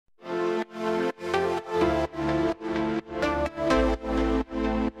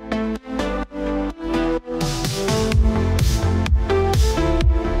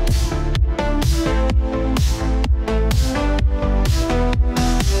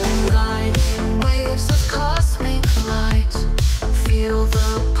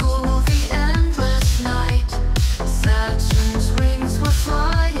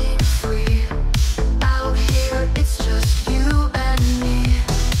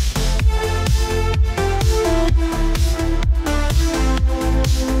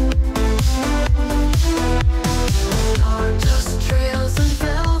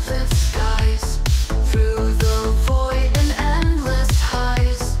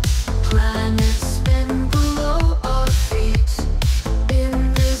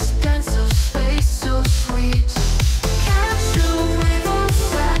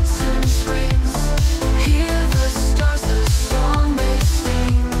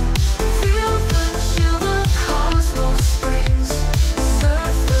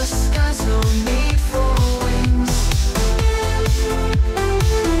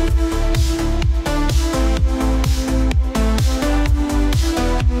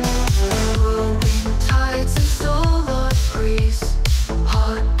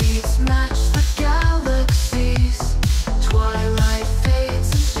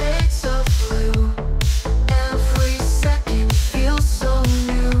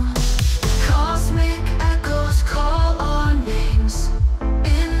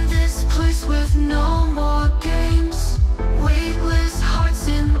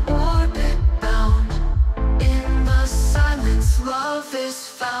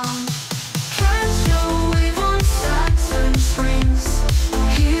found. Catch your wave on Saturn's rings.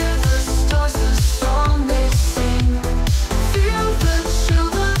 Hear the stars, the song they sing. Feel the chill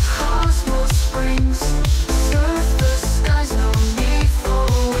the cosmos brings. Surf the skies, no need for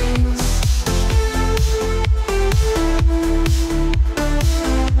wings.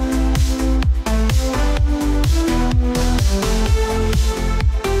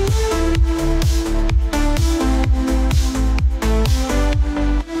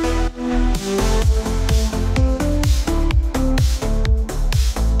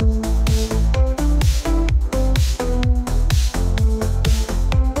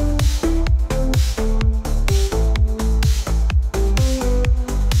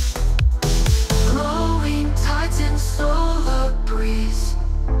 Glowing tides in solar breeze.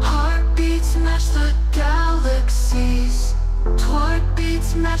 Heartbeats match the galaxies.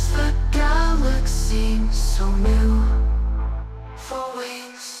 Heartbeats match the galaxy. So new for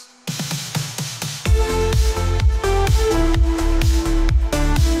wings.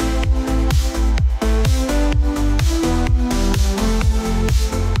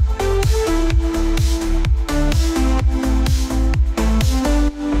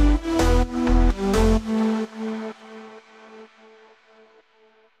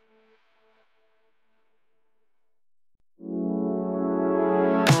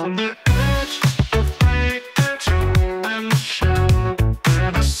 On the edge of breakthrough and shell,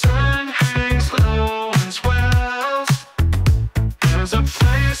 where the sun hangs low and swells, there's a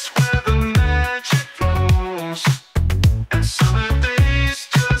place where the magic flows, and summer days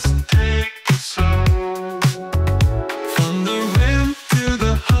just take it slow. From the rim to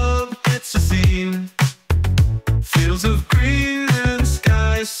the hub, it's a scene, fields of green and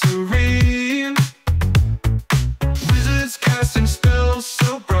skies serene. Wizards casting spells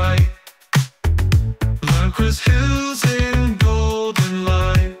so bright, Lucra's hills in golden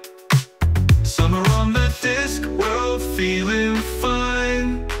light. Summer on the Discworld, feeling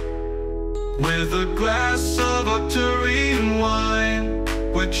fine, with a glass of octarine wine.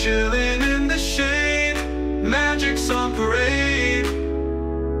 We're chilling in the shade, magic's on parade,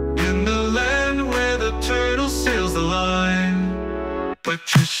 in the land where the turtle sails the line.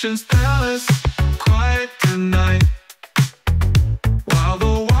 Patrician's palace, quiet tonight, while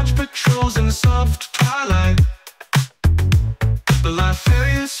the watch patrols in the soft twilight. The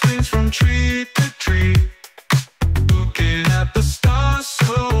librarian swings from tree to tree, looking at the stars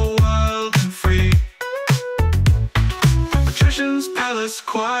so wild and free. Patrician's palace,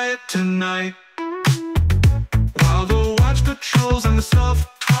 quiet tonight, while the watch patrols in the soft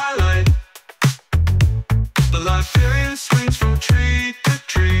twilight. The librarian swings from tree to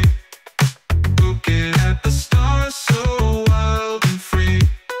tree, looking at the stars so wild and free.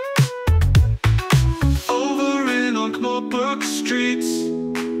 Over in Ankh-Morpork streets,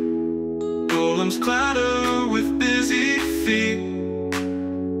 golems clatter with busy feet.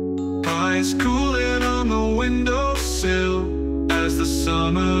 Ice cooling on the windowsill, as the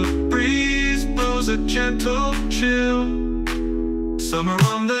summer breeze blows a gentle chill. Summer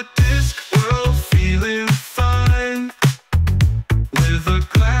on the Discworld, feeling fine, with a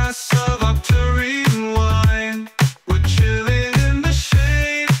glass of octarine wine. We're chilling in the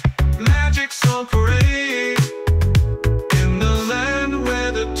shade, magic's on parade, in the land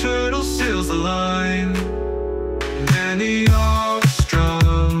where the turtle sails the line. Many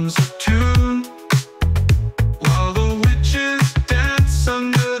strums attune, while the witches dance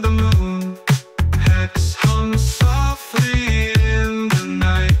under the moon. Hex hum softly in the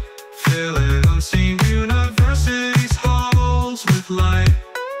night, filling unseen universities' halls with light.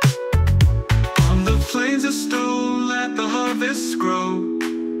 On the plains of stone let the harvests grow,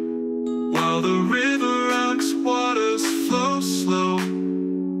 while the river Ankh's waters flow slow.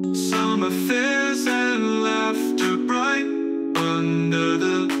 Summer fairs and laughter bright, under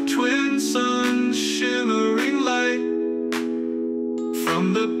the twin sun's shimmering light.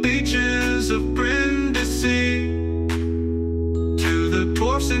 From the beaches of Brindisi to the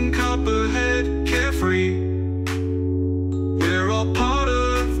dwarfs in Copperhead carefree, we're all part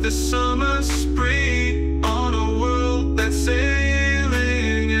of the summer spree, on a world that's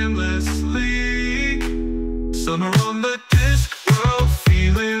sailing endlessly. Summer on the Discworld,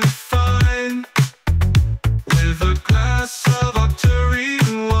 feeling fine,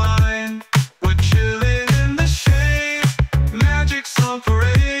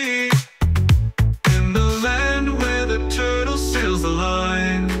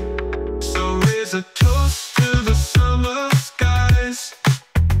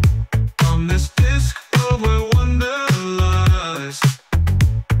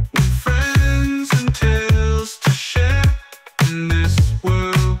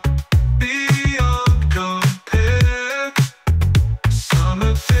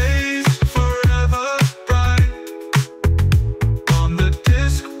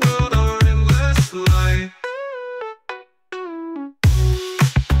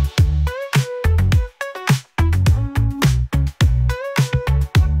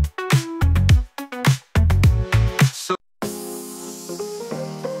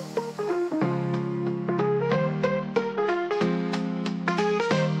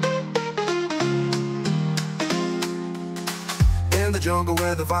 jungle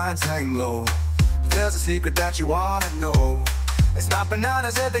where the vines hang low. There's a secret that you wanna know. It's not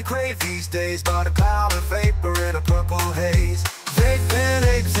bananas that they crave these days, but a cloud of vapor in a purple haze. Vaping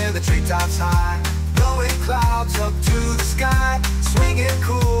apes in the treetops high, blowing clouds up to the sky, swinging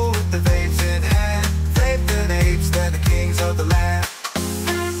cool with the vapes in hand. Vaping apes, they're the kings of the land.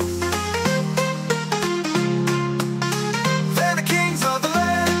 They're the kings of the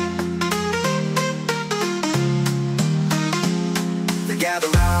land. They gather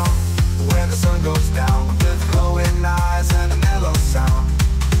round when the sun goes down, with glowing eyes and a mellow sound.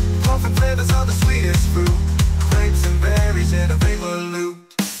 Puffin' flavors of the sweetest fruit, grapes and berries in a vapor loop.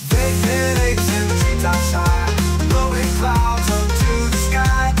 Vaping apes in the treetops high, blowing clouds up to the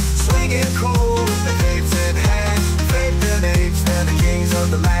sky, swinging cool with the vapes in hand. Vaping apes, they're the kings of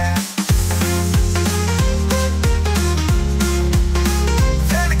the land.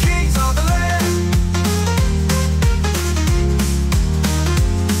 They're the kings of the land.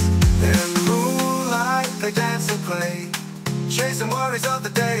 In the moonlight they dance and play, chasing worries of the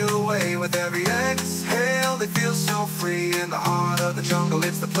day away. With every exhale they feel so free. In the heart of the jungle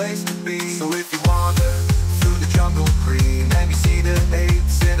it's the place to be. So if you wander through the jungle green and you see the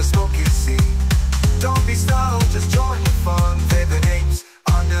apes in a smoky sea, don't be startled, just join the fun. Vaping apes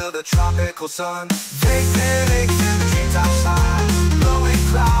under the tropical sun. Vaping apes in the treetops high, blowing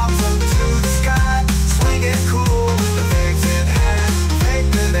clouds up to the sky, swinging cool with the vapes in hand.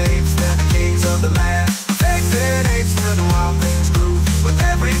 Vaping apes, they're the kings of the land. Vaping apes to the wild things groove. With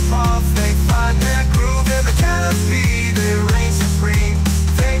every puff they find their groove. In the canopy they reign supreme.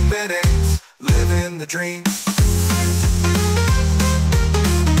 Vaping apes, living the dream.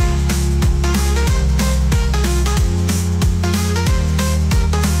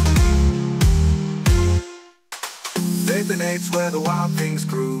 Vaping apes where the wild things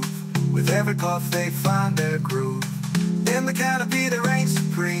groove. With every puff they find their groove. In the canopy they reign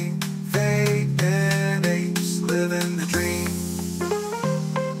supreme. Vaping apes, living the dream.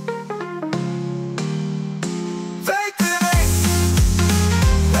 Vaping apes,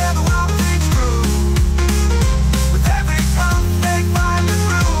 where the wild things groove. With every puff they find the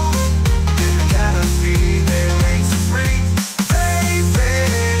groove. In the canopy they reign supreme. Vaping apes,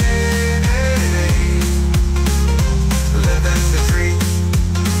 living the dream.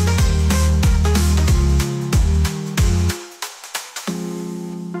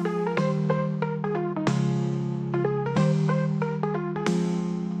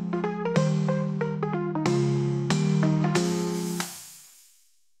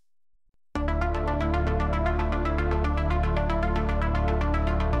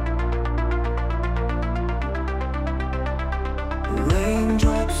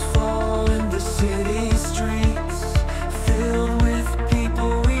 Raindrops fall in the city streets, filled with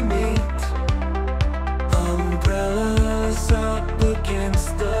people we meet. Umbrellas up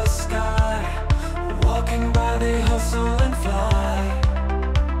against the sky, walking by they hustle and fly.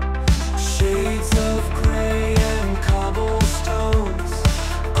 Shades of gray and cobblestones,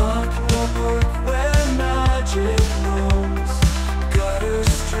 Ankh-Morpork where magic roams. Gutter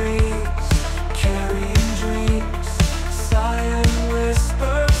streets, carrying dreams, silent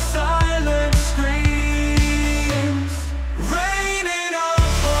whisper, silent screams. Raining up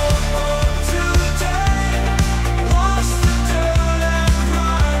today, wash the dirt and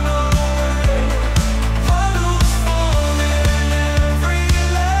grime away. Puddles falling every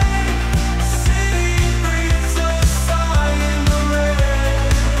lane, city breathes a sigh in the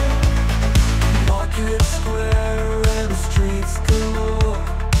rain. Market square and streets galore,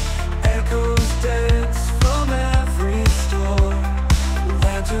 echoes dance from every store.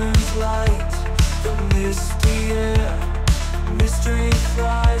 Lanterns light the misty air, mystery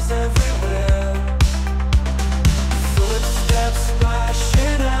flies everywhere. Footsteps splash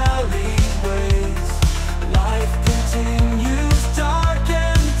in alleyways, life continues dark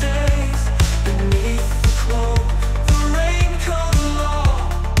and days. Beneath the cloak, the raincoat law,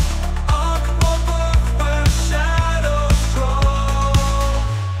 Ankh-Morpork where shadows grow.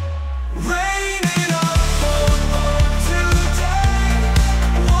 Raining up today,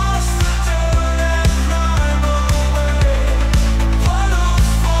 wash the dirt and grime away. Puddles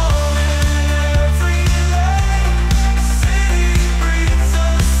falling every lane, city breathes a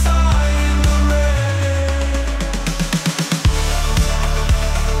sigh in the rain.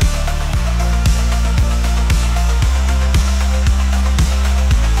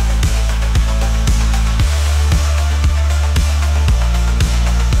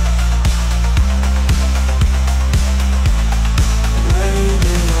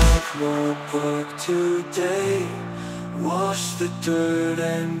 Raining Ankh-Morpork today, wash the dirt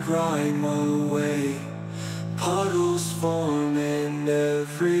and grime away. Puddles form in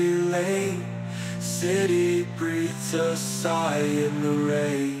every lane. City breathes a sigh in the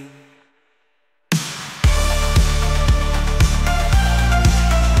rain.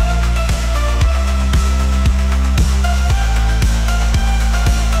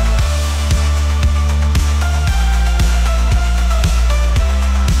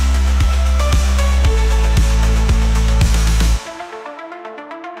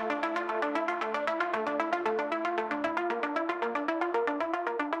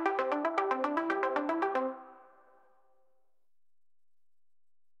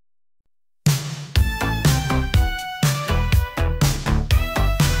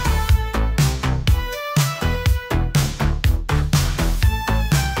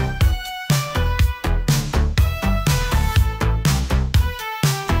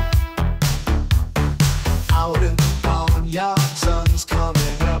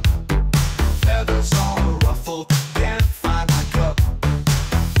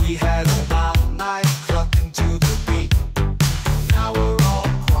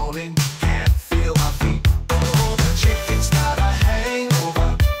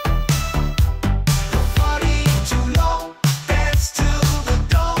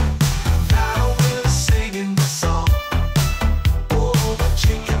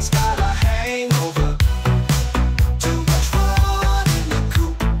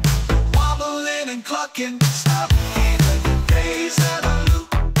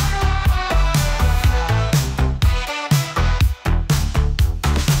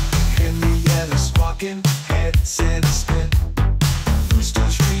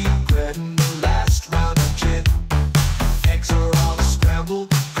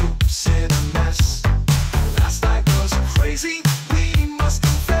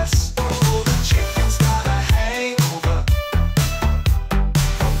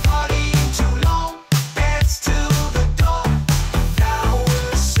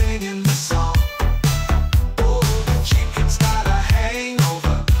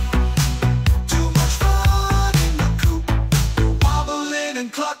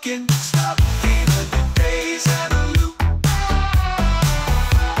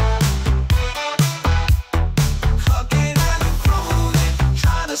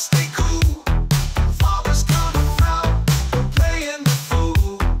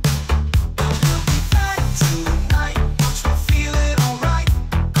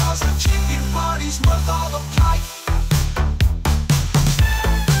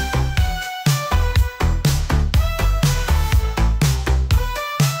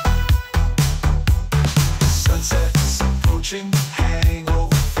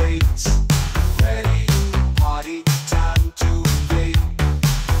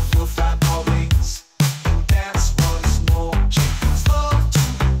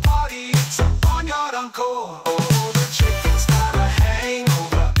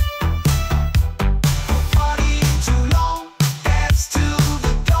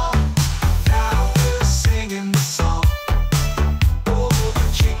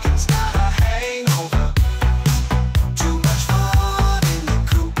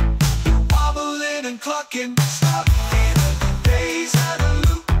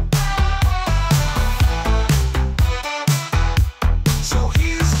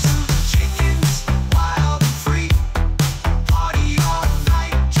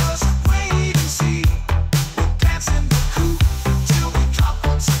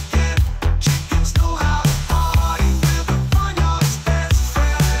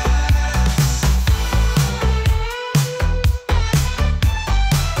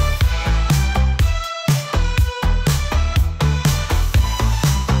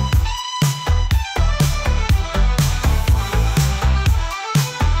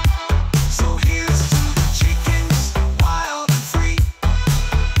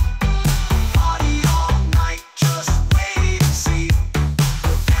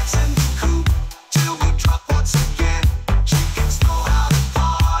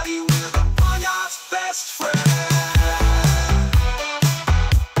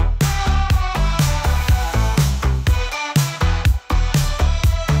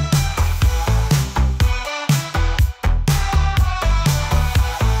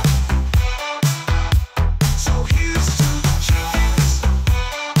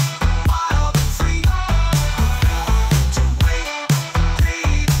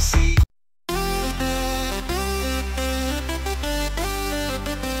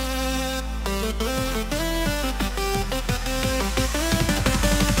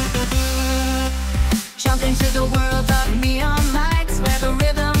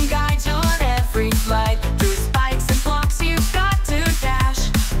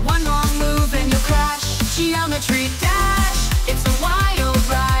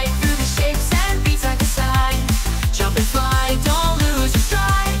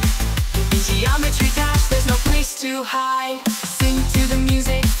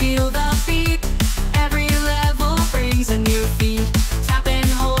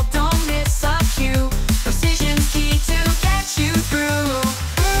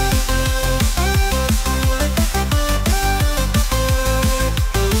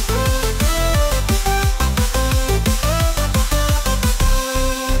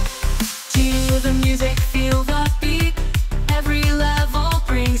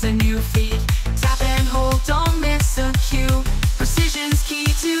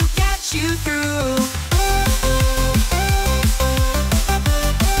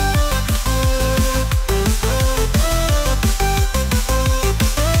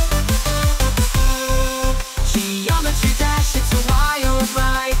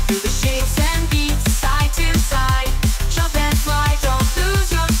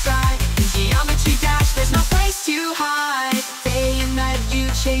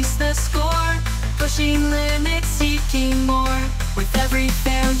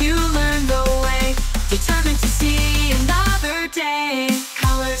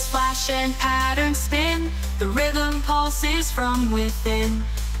 passion, patterns spin. The rhythm pulses from within,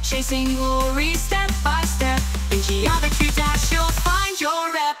 chasing glory step by step. In geometry dash, you'll find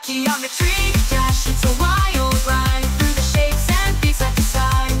your rep. Geometry dash, it's a wild ride through the shapes and beats side to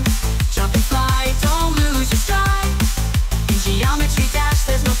side. Jump and fly, don't lose your stride. In geometry dash,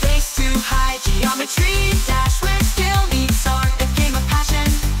 there's no place to hide. Geometry dash, where skill meets art. A game of passion,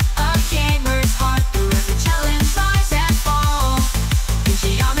 a gamer's heart. Through every challenge, rise and fall. In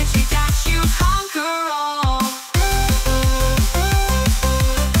geometry dash, you conquer all.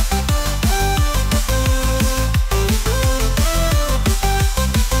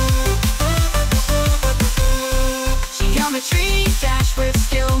 Geometry dash, where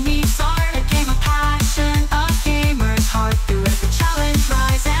skill meets art. A game of passion, a gamer's heart. Through every challenge,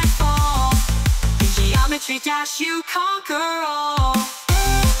 rise and fall. In geometry dash, you conquer all.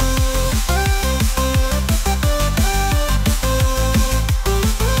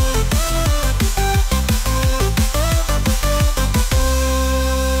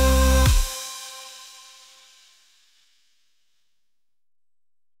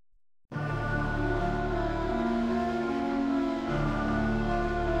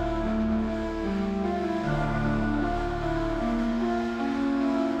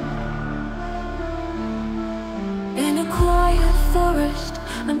 In a quiet forest,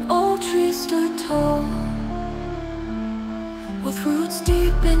 an old tree stood tall. With roots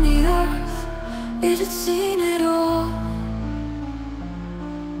deep in the earth, it had seen it all.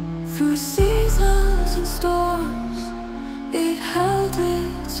 Through seasons and storms, it held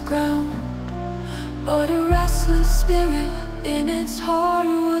its ground. But a restless spirit in its heart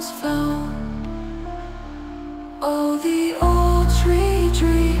was found. Oh, the old tree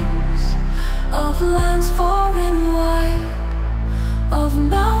dreams of lands far and wide, of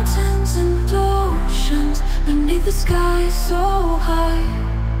mountains and oceans beneath the sky so high.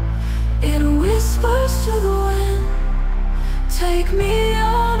 It whispers to the wind, take me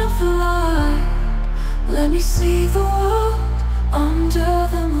on a flight. Let me see the world under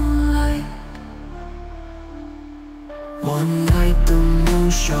the moonlight. One night the moon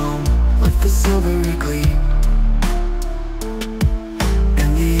shone like the silvery gleam,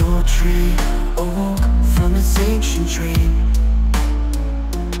 and the old tree awoke from its ancient dream.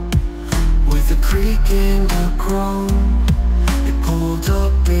 With a creak and a groan, it pulled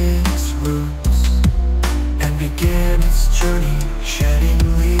up its roots and began its journey, shedding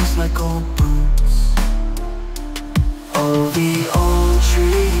leaves like old boots. Oh, the old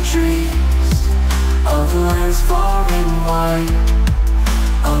tree dreams of lands far and wide,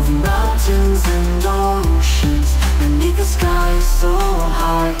 of mountains and oceans beneath the sky so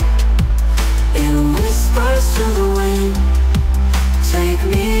high. It whispers to the wind, take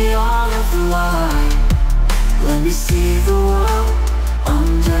me on a flight. Let me see the world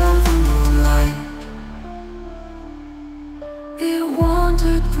under the moonlight. It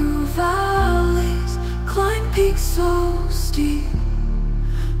wandered through valleys, climbed peaks so steep,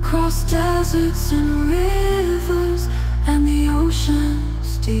 crossed deserts and rivers and the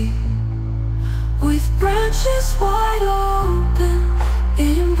oceans deep. With branches wide open,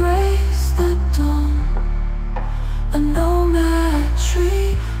 it embraced the dawn. A nomad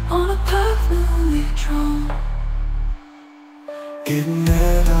tree on a path newly drawn. It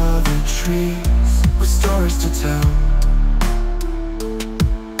met other trees with stories to tell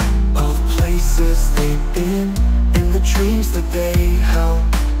of places they've been and the dreams that they held.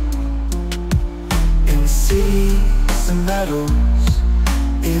 In cities and meadows,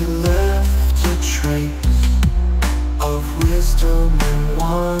 it left a trace of wisdom and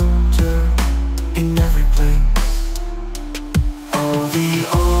wonder in every place. Oh, the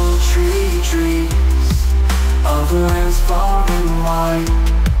old tree dreams of lands far and wide,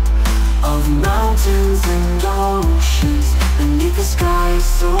 of mountains and oceans beneath the sky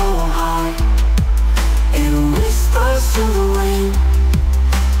so high. It whispers to the wind,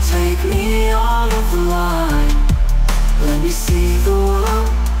 take me on a flight. Let me see the world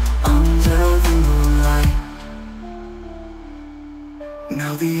under the moonlight.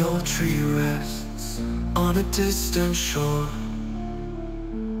 Now the old tree rests on a distant shore,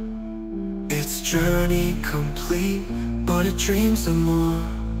 its journey complete, but it dreams of more.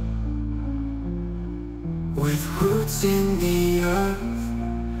 With roots in the earth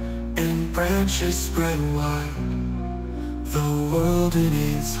and branches spread wide, the world in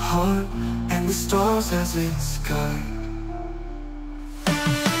its heart and the stars as its guide.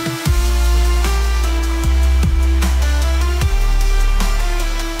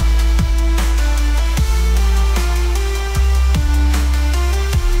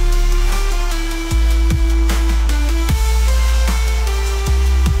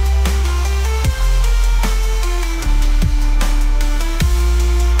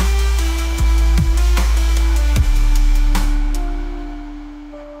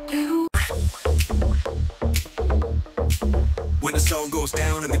 song goes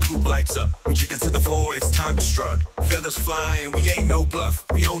down and the coop lights up. We chicken to the floor, it's time to strut. Feathers flying, we ain't no bluff.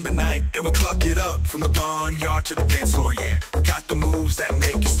 We own the night and we cluck it up. From the barnyard to the dance floor, yeah. Got the moves that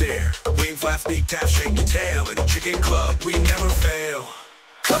make you stare. Wing flaps, big tap, shake your tail. In the chicken club, we never fail.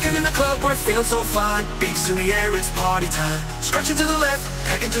 Cluckin in the club, we're feeling so fine. Beats in the air, it's party time. Scratching to the left,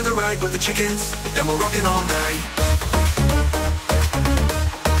 pecking to the right with the chickens, then we're rocking all night.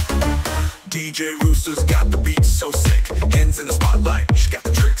 DJ Rooster's got the beat so sick. Hands in the spotlight, she got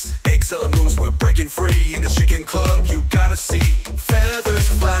the tricks. Excellent moves, we're breaking free. In the chicken club, you gotta see. Feathers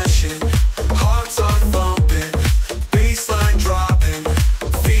flashing, hearts are thumping, bassline dropping,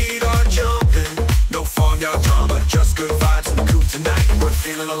 feet are jumping. No farmyard drama, just good vibes in the coop tonight. We're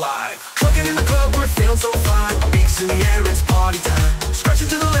feeling alive. Cluckin in the club, we're feeling so fine. Beats in the air, it's party time. Scratching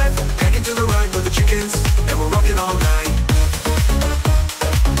to the left, hanging to the right with the chickens, and we're rocking all night.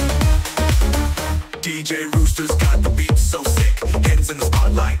 DJ Rooster's got the beat so sick. Hands in the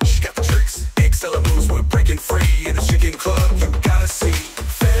spotlight, she got the tricks. Excellent moves, we're breaking free. In the chicken club, you gotta see.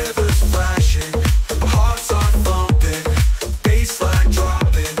 Feathers flashing, hearts are thumping, bassline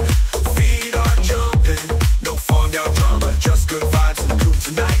dropping, feet are jumping. No farmyard drama, just good vibes in the coop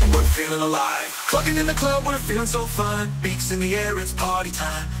tonight. We're feeling alive. Cluckin in the club, we're feeling so fine. Beats in the air, it's party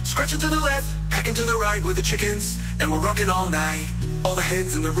time. Scratching to the left, pecking to the right with the chickens, and we're rocking all night. All the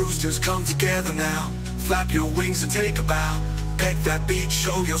hens and the roosters come together now. Flap your wings and take a bow. Peck that beat,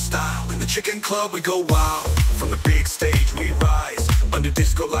 show your style. In the chicken club we go wild. From the big stage we rise. Under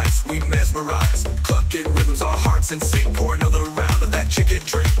disco lights we mesmerize. Cluckin rhythms our hearts and sing. Pour another round of that chicken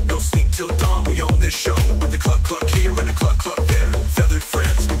drink. No sleep till dawn, we own this show. With the cluck cluck here and the cluck cluck there. Feathered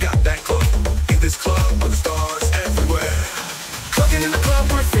friends, we got that glow. In this club with the stars everywhere. Cluckin in the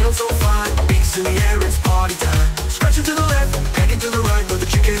club, we're feeling so fine. Beats in the air, it's party time. Scratching to the left, hanging to the right with the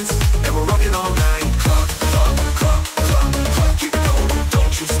chickens, and we're rocking all night. Cluck, cluck, cluck, cluck, cluck, keep it going,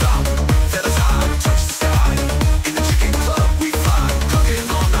 don't you stop. Feathers high, touch the sky. In the chicken club, we fly. Clucking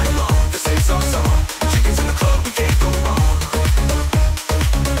all night long, this is our song. Chickens in the club, we can't go wrong.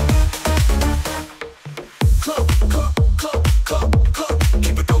 Cluck, cluck, cluck, cluck, cluck,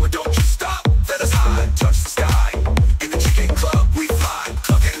 keep it going, don't you stop. Feathers high, touch the sky. In the chicken club, we fly.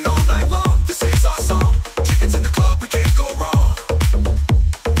 Clucking all night long, this is our song. Chickens in the club, we can't go wrong.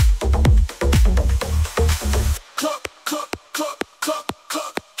 Cluck, cluck, cluck, cluck,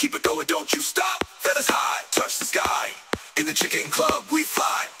 cluck, keep it going, don't you stop. Feathers high, touch the sky. In the chicken club, we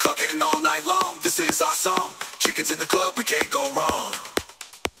fly. Clucking all night long, this is our song. Chickens in the club, we can't go wrong.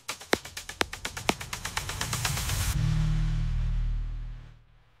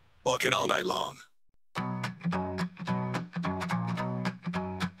 Walking all night long.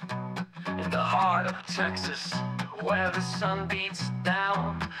 In the heart of Texas, where the sun beats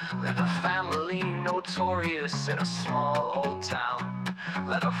down, live a family notorious in a small old town.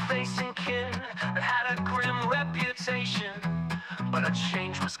 Let a facing kin that had a grim reputation, but a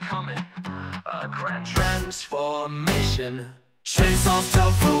change was coming, a grand transformation. Chainsaws,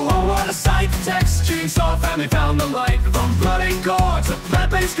 tofu, oh what a sight. Tex, chainsaw family found the light. From blood and gore to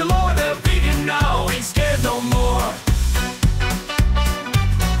plant-based galore, they're vegan now, ain't scared no more.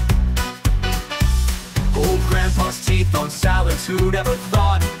 Old grandpa's teeth on salads, who'd ever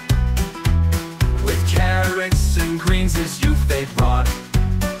thought? With carrots and greens his youth they brought.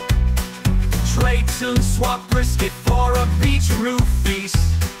 Trayton swapped brisket for a beetroot feast,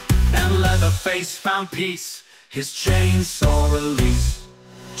 and Leatherface found peace, his chainsaw release.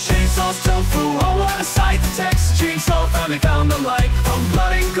 Chainsaws, tofu, oh what a sight. Tex, chainsaw family found the light. From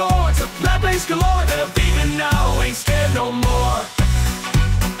blood and gore to plant-based galore, they're vegan now, ain't scared no more.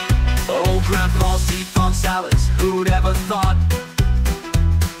 Old grandpa's teeth on salads, who'd ever thought?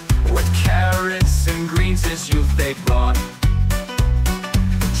 With carrots and greens his youth they brought.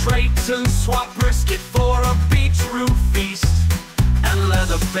 Trayton swapped brisket for a beetroot feast, and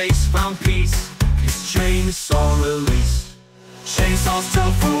Leatherface found peace, his chainsaw release. Chainsaws,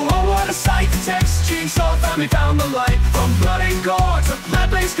 tofu, oh what a sight. Tex, chainsaw family found the light. From blood and gore to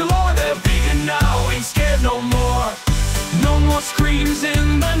plant-based galore, they're vegan now, ain't scared no more. No more screams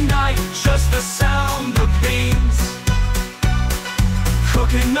in the night, just the sound of beans.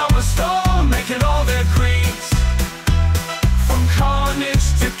 Cooking up a stove, making all their greens. From carnage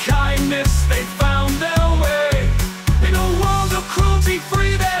to kindness, they found their way. In a world of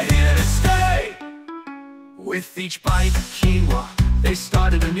cruelty-free, they're here to stay. With each bite of quinoa, they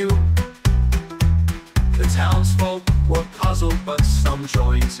started anew. The townsfolk were puzzled, but some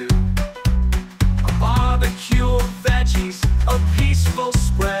joined too. A barbecue of veggies, a peaceful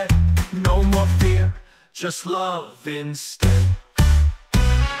spread. No more fear, just love instead.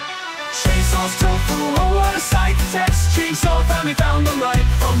 Chainsaws, tofu, oh what a sight. Tex, chainsaw finally found the light.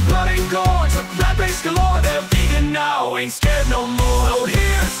 From blood and gore to rat-based galore, they're vegan now, ain't scared no more. So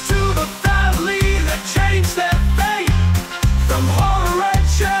here's to the family that changed their fate, from horror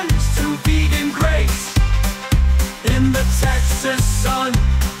legends to vegan grace. In the Texas sun,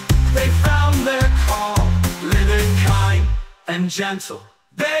 they found their call, living kind and gentle.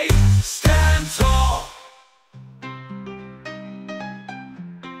 They stand tall.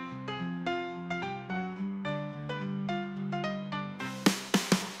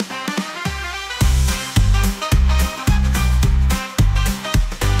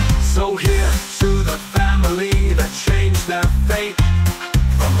 So here's to the family that changed their fate,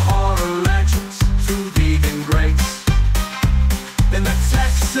 from horror legends to vegan grace. In the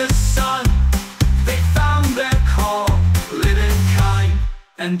Texas sun, they found their call, living kind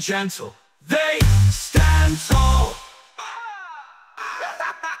and gentle. They stand tall.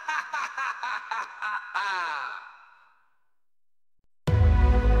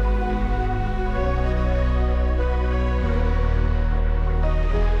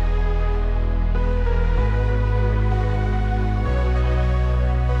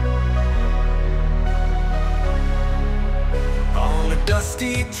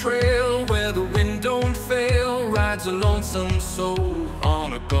 Dusty trail where the wind don't fail, rides a lonesome soul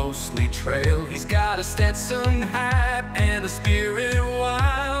on a ghostly trail. He's got a Stetson hat and a spirit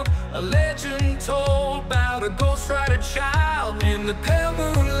wild, a legend told about a ghost rider child. In the pale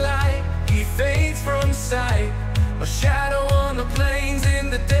moonlight, he fades from sight, a shadow on the plains in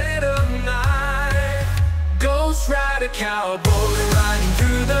the dead of night. Ghost rider cowboy riding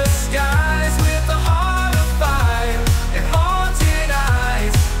through the skies with a heart of fire and haunted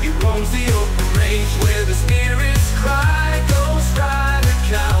eyes. He roams the open range where the spirits cry. Ghost rider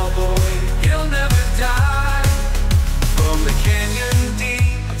cowboy, he'll never die. From the canyon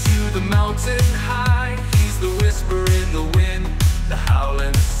deep to the mountain high, he's the whisper in the wind, the howl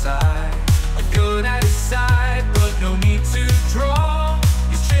and the sigh. A gun at his side, but no need to draw.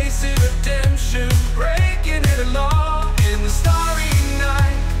 He's chasing redemption, breaking it law. In the starry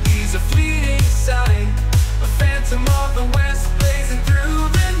night, he's a fleeting sight, a phantom of the west blazing through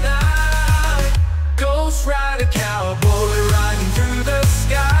the night. Ghost rider cowboy riding through the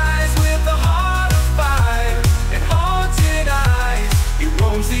skies with a heart of fire and haunted eyes. He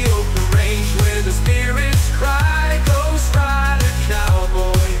roams the open range where the spirits cry. Ghost rider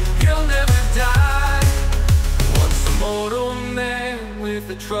cowboy, he'll never die. Once a mortal man with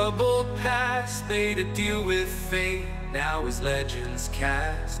a troubled past, made a deal with fate, now his legends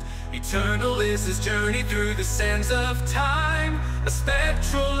cast. Eternal is his journey through the sands of time, a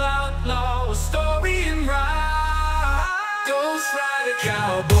spectral outlaw, a story in rhyme. Ghost rider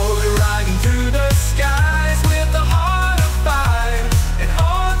cowboy riding through the skies with a heart of fire and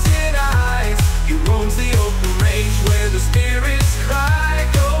haunted eyes. He roams the open range where the spirits cry.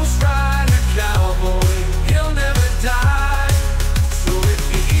 Ghost rider cowboy, he'll never die. So if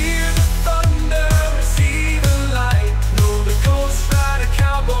you hear the thunder and see the light, know the ghost rider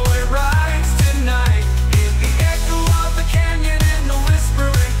cowboy rides tonight. In the echo of the canyon and the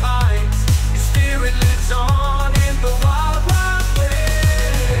whispering pines, his spirit lives on in the wild, wild ways.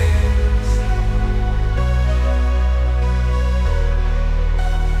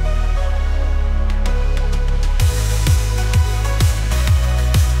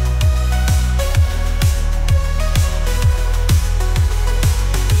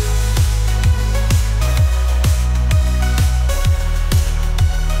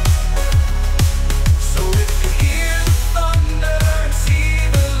 So if you hear the thunder and see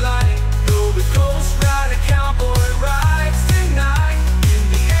the light, know the ghost rider cowboy rides tonight. In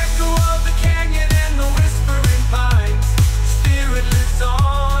the echo of the canyon and the whispering pines, spirit lives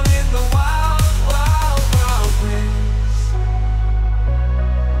on in the wild, wild, wild winds.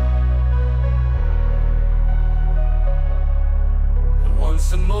 And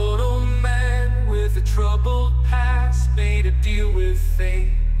once a mortal man with a troubled past, made a deal with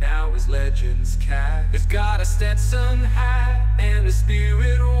fate, now his legends cast. He's got a Stetson hat and a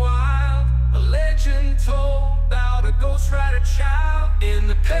spirit wild, a legend told about a ghost rider child. In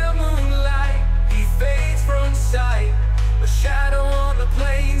the pale moonlight, he fades from sight, a shadow on the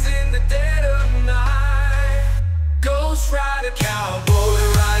plains in the dead of night. Ghost rider cowboy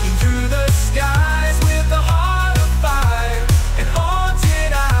riding through the skies with a heart of fire and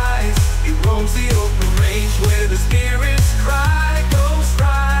haunted eyes. He roams the open range where the spirits cry. Ghost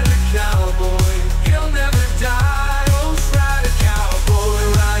rider cowboy, he'll never die. Ghost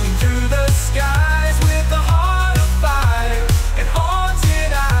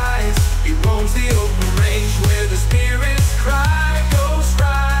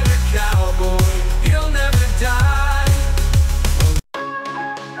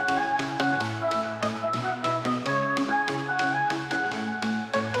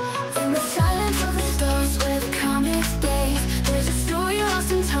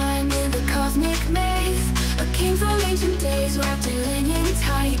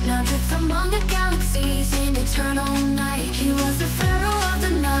eternal night. He was the Pharaoh of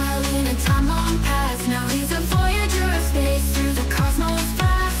the Nile in a time long past. Now he's a voyager of space through the cosmos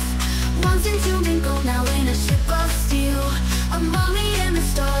vast. Once entombed in gold, now in a ship of steel. A mummy in the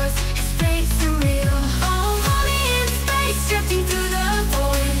stars, his fate surreal. Oh, mummy in space, drifting through the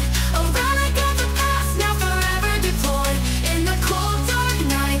void. A relic of the past, now forever deployed. In the cold dark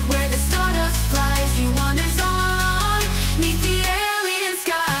night where the stardust flies, he wanders on, neath the alien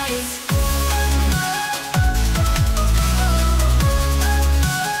skies.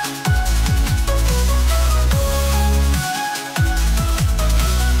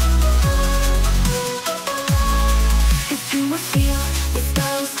 His tomb was sealed with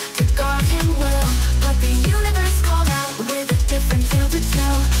spells to guard him well, but the universe called out with a different tale to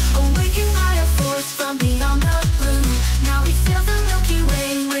tell. Awakened by a force from beyond the blue, now he sails the Milky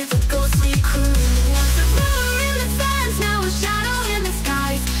Way with a ghostly crew. Once a ruler in the sands, now a shadow in the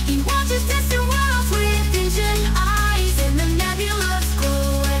skies. He watches distant worlds with ancient eyes. In the nebulous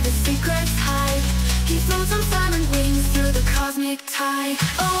glow where the secrets hide, he floats on silent wings through the cosmic tide.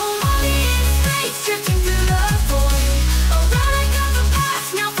 Oh, mummy in space, drifting through the void. A relic of the past,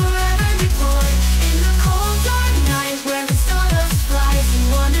 now forever deployed. In the cold dark night where the stardust flies, he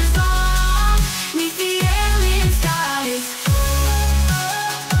wanders on, neath the alien skies.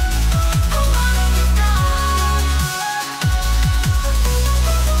 Oh, mummy in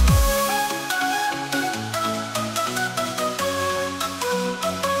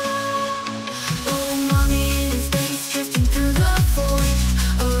Oh, mummy in space, drifting through the void.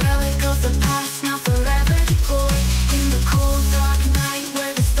 A relic of the past, now forever deployed. In the cold dark night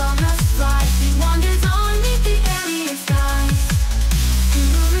where the stardust flies, he wanders on, neath the alien skies. Through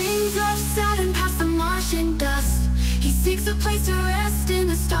the rings of Saturn, past the Martian dust, he seeks a place to rest in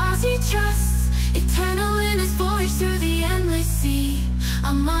the stars he trusts. Eternal in his voyage through the endless sea,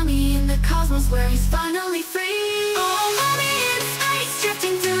 a mummy in the cosmos where he's finally free. Oh, mummy in space,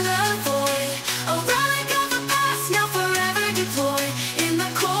 drifting through the void. A relic of the past, now forever deployed. In the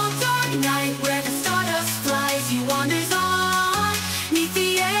cold dark night where the stardust flies, he wanders on, neath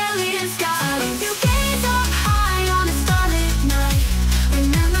the alien skies. If you gaze up high on a starlit night,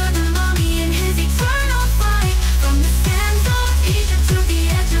 remember the mummy in his eternal flight. From the sands of Egypt to the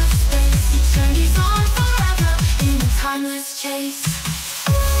edge of space, he journeys on forever in a timeless chase.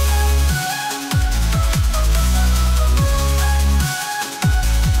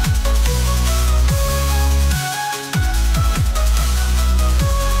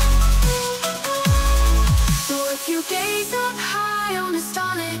 So if you gaze up high on a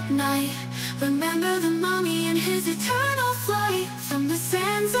starlit night, remember the mummy in his eternal flight. From the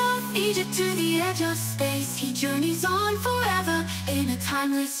sands of Egypt to the edge of space, he journeys on forever in a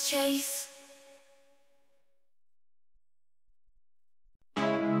timeless chase.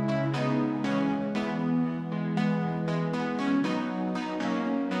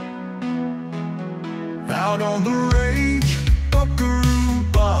 Out on the range, Buckaroo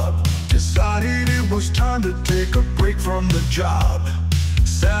Bob decided it was time to take a break from the job.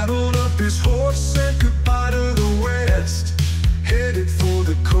 Saddled up his horse, said goodbye to the west, headed for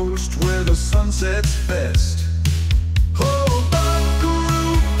the coast where the sun sets best. Oh,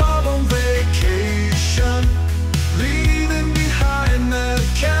 Buckaroo Bob on vacation, leaving behind that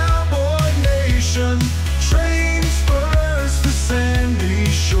cowboy nation. Train spurs for sandy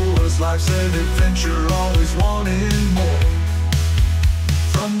shores, life's an adventure, always wanting more.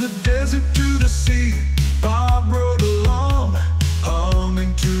 From the desert to the sea, Bob rode along,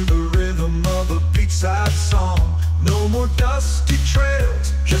 humming to the rhythm of a beachside song. No more dusty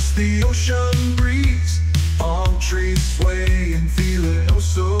trails, just the ocean breeze, palm trees swaying, feeling oh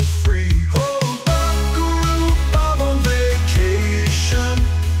so free. Oh, Buckaroo Bob on vacation,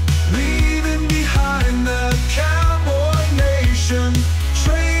 leaving behind that cowboy nation.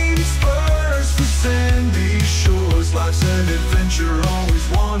 Train spurs for sandy shores, life's an adventure, always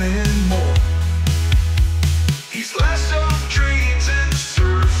wanting more. He's lashed off dreams and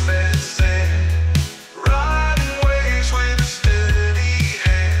surf and sand, riding waves with a steady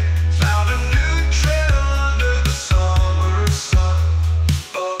hand. Found a new trail under the summer sun,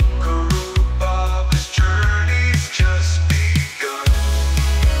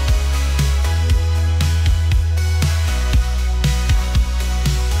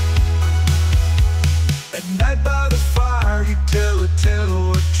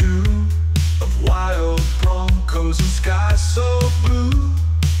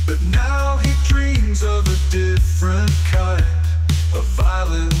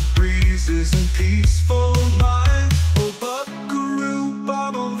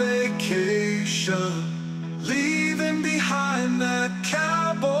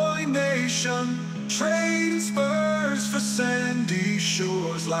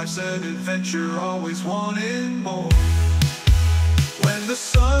 said adventure, always wanting more. When the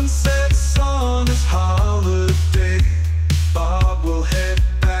sun sets on his holiday, Bob will head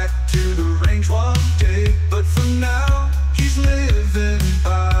back to the range one day. But for now, he's living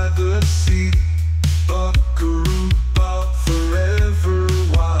by the sea. Buckaroo Bob, forever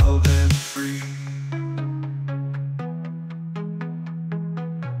wild and free.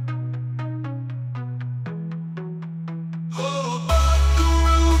 Oh,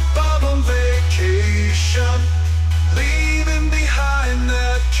 Buckaroo Bob on vacation, leaving behind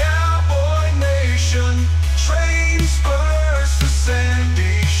that cowboy nation. Train spurs for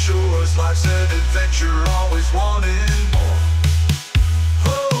sandy shores, life's an adventure, always wanting more.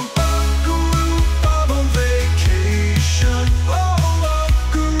 Oh, Buckaroo Bob on vacation. Oh,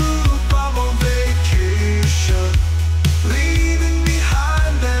 Buckaroo Bob on vacation, leaving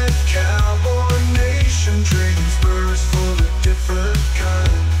behind that cowboy nation. Trading spurs for the different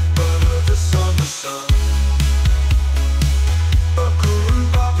kind, but of the sun, the sun. Buckaroo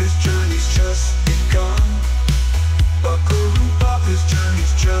Bob, his journey's just begun. Buckaroo Bob, his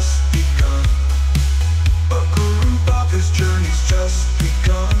journey's just begun. Buckaroo Bob, his journey's just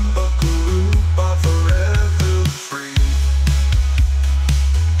begun. Buckaroo Bob, forever free.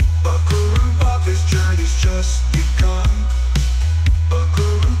 Buckaroo Bob, his journey's just begun.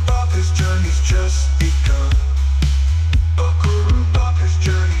 Buckaroo Bob, his journey's just begun. Buckaroo Bob, his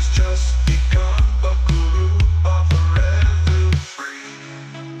journey's just begun. Buckaroo Bob, forever free.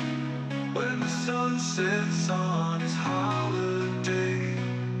 When the sun sets on his holiday,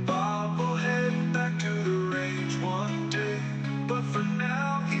 Bob will head back to the range one day. But for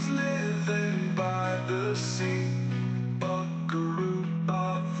now, he's living by the sea. Buckaroo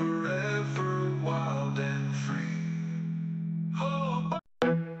Bob, forever wild and free. Oh,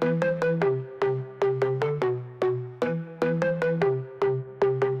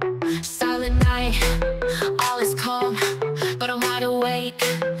 Silent night, all is calm, but I'm wide awake,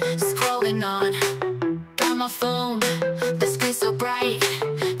 scrolling on. Got my phone, the screen so bright,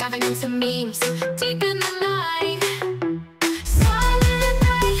 diving into memes, deep in the night. Silent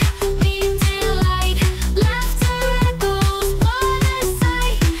night, meme delight, laughter echoes, what a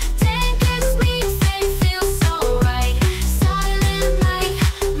sight. Tankers memes, they feel so right. Silent night,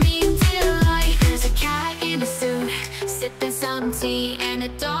 meme delight. There's a cat in a suit, sipping some tea, and a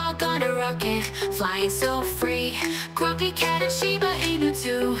dog on a rocket, flying so free. Grumpy cat and Shiba Inu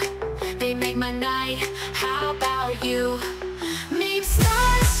too, they make my night. How about you? Meme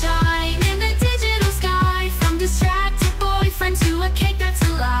stars shine in the digital sky, from distracted boyfriend to a cake that's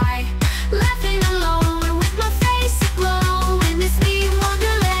a lie. Laughing alone with my face aglow, in this meme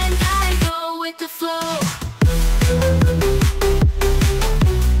wonderland I go with the flow.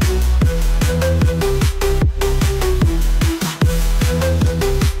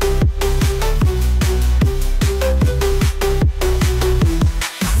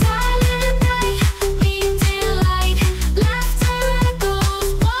 Silent night, meme delight, laughter echoes,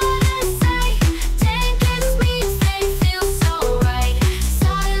 what a sight. Tankers memes, they feel so right.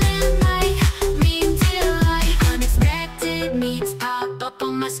 Silent night, meme delight. Unexpected memes pop up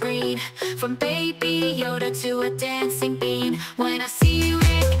on my screen, from Baby Yoda to a dancing bean. When I see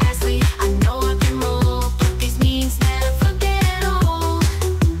Rick Astley, I know I can roll, but these memes never get old.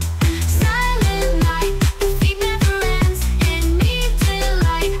 Silent night, the feed never ends. In meme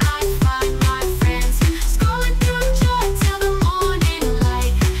delight, I find my friends, scrolling through joy till the morning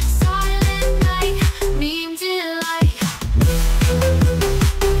light. Silent night, meme delight.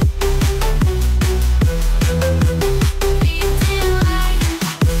 Meme delight.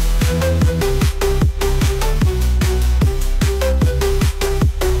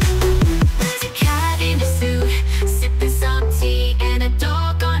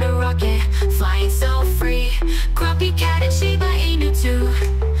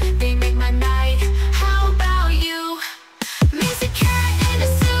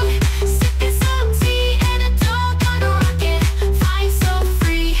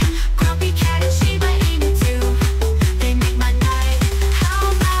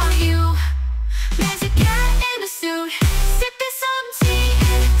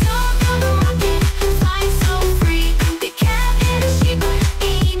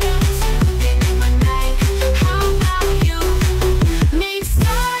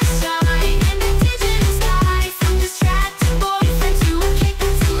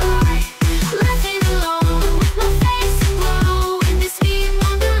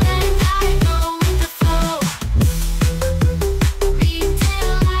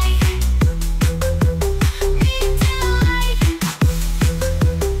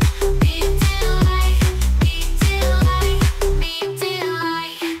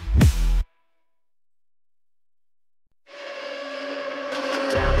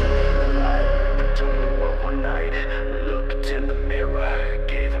 one night, looked in the mirror,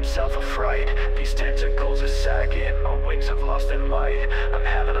 gave himself a fright. These tentacles are sagging, my wings have lost their might. I'm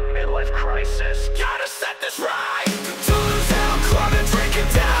having a midlife crisis, gotta set this right. Cthulhu's down, clubbing, drinking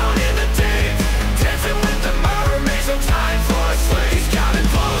down in the deep, dancing with the mermaids, no time for a sleep. He's got it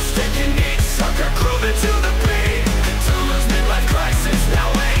close, sticking each sucker, grooving to the beat. Cthulhu's midlife crisis, now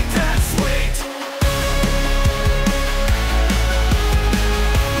ain't that sweet.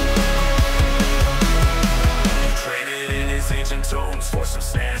 Ancient tomes for some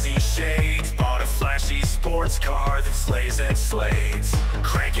snazzy shades. Bought a flashy sports car that slays and slades.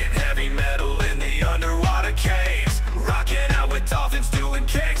 Cranking heavy metal in the underwater caves. Rocking out with dolphins, doing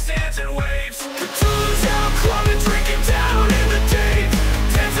kickstands and waves. Cthulhu's out, clubbing, drinking down in the deep,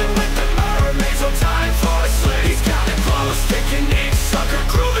 dancing with the mermaids, no time for a sleep. He's got it close, kicking each sucker,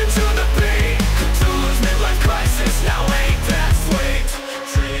 grooving to the beat. Cthulhu's midlife crisis, now ain't that sweet.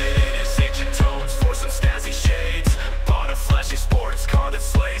 Created his ancient tomes for some snazzy shades. A flashy sports car that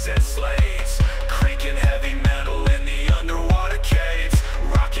slays and slades. Cranking heavy metal in the underwater caves.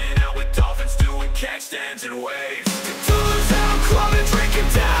 Rocking out with dolphins, doing kickstands and waves. Cthulhu's out, clubbing, drinking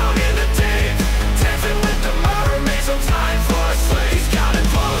down in the deep, dancing with the mermaids, no time for a sleep. He's got it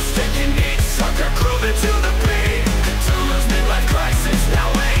close, sticking each sucker, grooving to the beat. Cthulhu's midlife crisis, now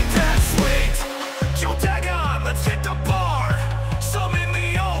ain't that sweet. Yo, daggone, let's hit the bar. Summon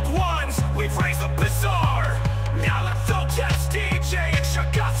the old ones, we've raised the bizarre. Now let's go test DJ and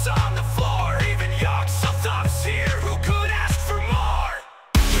Shagats on the floor. Even Yogg-Sothoth's here, who could ask for more?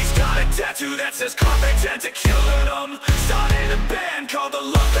 He's got a tattoo that says Carpet and Tequila. Started a band called the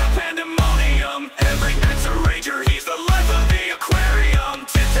Love That Pandemonium. Every night's a rager, he's the life of the aquarium.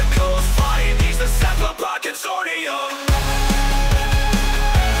 Tentacles flying, he's the cephalopod consortium.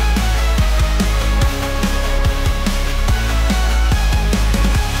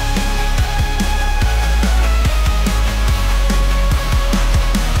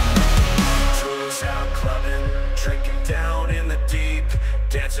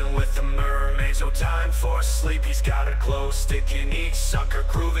 Dancing with the mermaids, no time for sleep. He's got it close, sticking each sucker,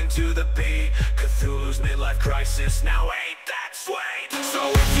 grooving to the beat. Cthulhu's midlife crisis, now ain't that sweet.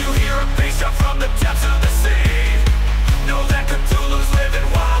 So if you hear a bass up from the depths of the sea, know that Cthulhu's living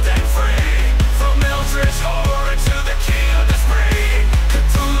wild and free. From Eldritch horror to the king of the spree,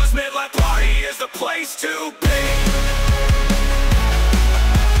 Cthulhu's midlife party is the place to be.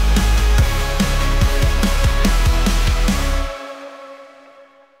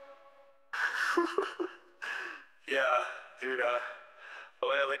 Yeah, dude,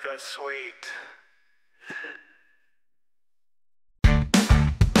 really good, sweet.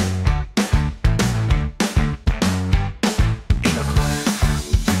 In a clan,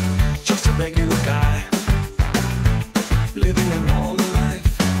 just a regular guy, living a normal life,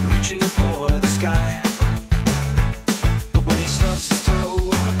 reaching for the sky. But when he stubs his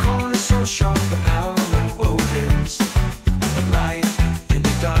toe on a corner so sharp, the power awakens, a light in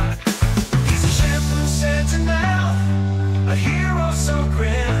the dark. He's a Shampoo Sentinel, a hero so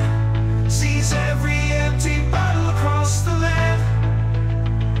grand, sees every empty bottle across the land.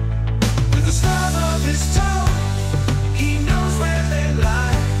 With the stub of his toe, he knows where they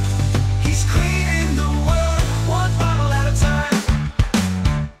lie. He's cleaning the world, one bottle at a time.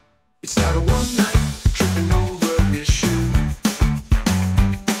 It started one night, tripping over his shoe.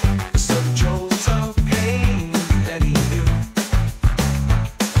 A sudden jolt of pain that he knew.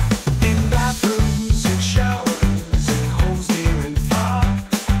 In bathrooms and showers and homes near and far,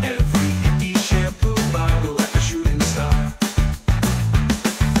 every hippie shampoo bottle like a shooting star.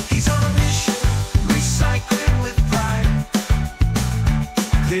 He's on a mission, recycling with pride,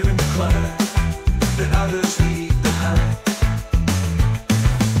 clearing the clutter that others leave behind.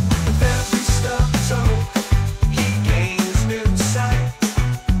 With every stubbed toe, he gains new sight,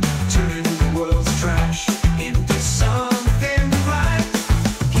 turning the world's trash into something bright.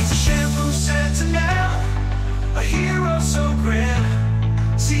 He's a Shampoo Sentinel, a hero so grand,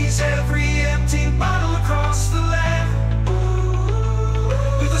 sees every empty bottle across the land.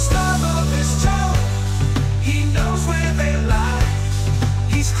 With the stub of his toe, he knows where they lie.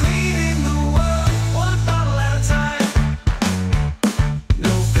 He's cleaning the world, one bottle at a time.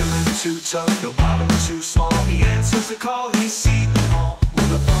 No villain too tough, no bottle too small. He answers the call, he's seen them all.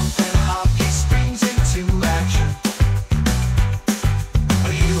 With a bump and a hop, he springs into action.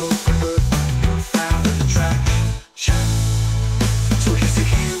 A hero from birth, who found an attraction. So he's a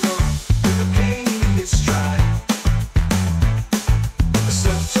hero with a pain in his stride, a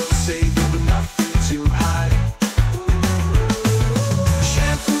subtle savior with nothing to hide.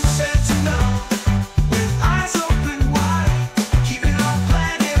 Shampoo Sentinel, with eyes open wide, keeping our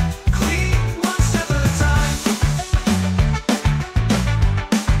planet clean one step at a time.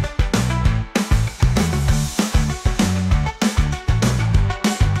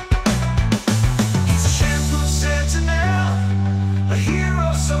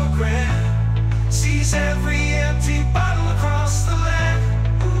 so grand, sees every empty bottle across the land.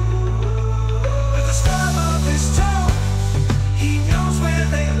 With the stub of his toe, he knows where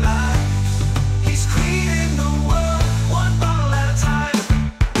they lie. He's cleaning the world, one bottle at a time.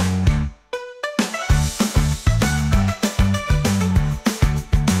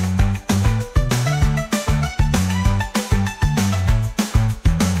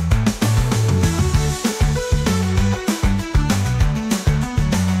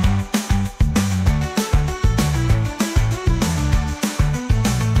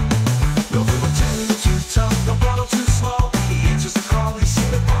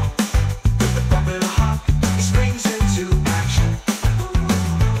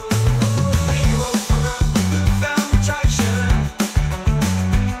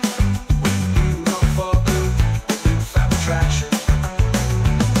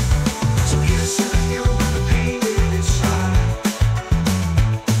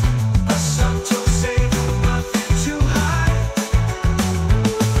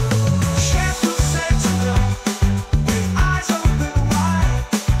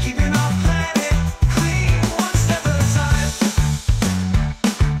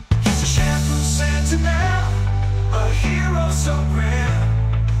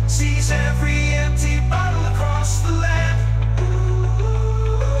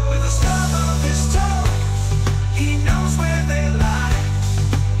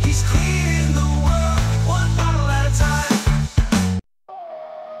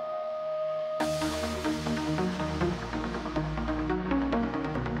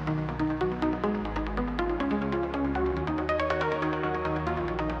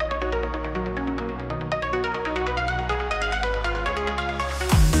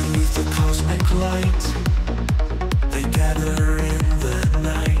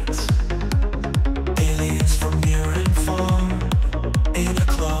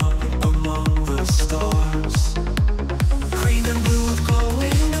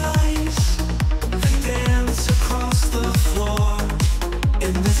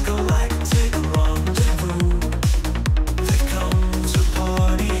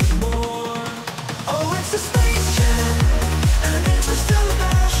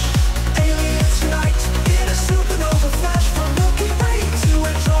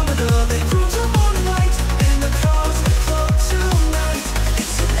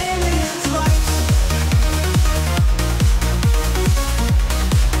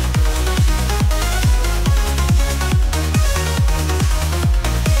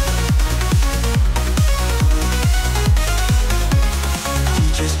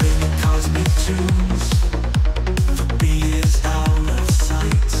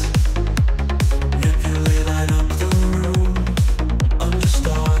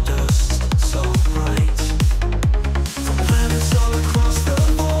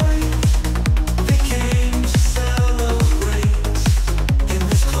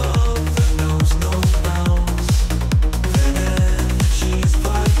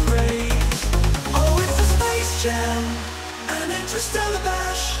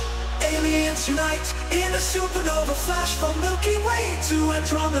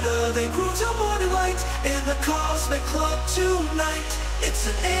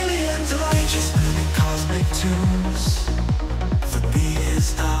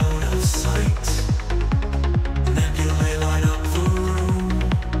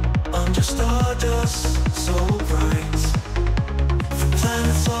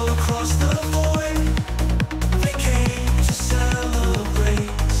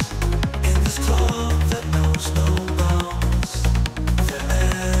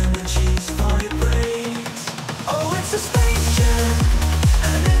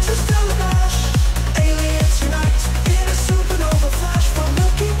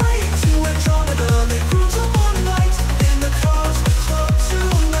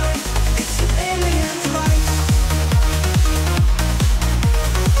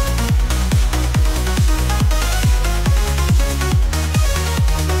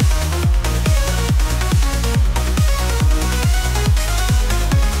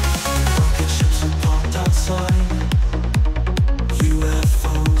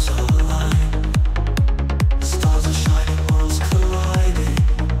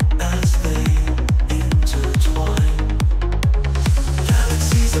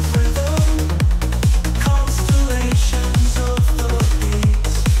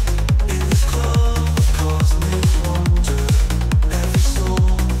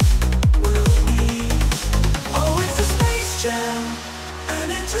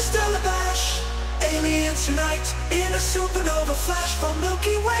 Aliens unite in a supernova flash from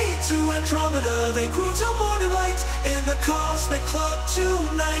Milky Way to Andromeda, they grew till morning light in the cosmic club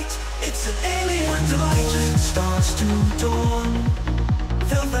tonight. It's an alien delight. When starts to dawn,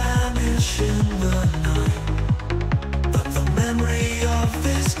 they'll vanish in the night. But the memory of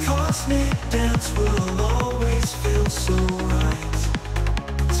this cosmic dance will always feel so right.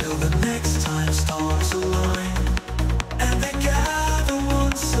 Till the next time stars align and they gather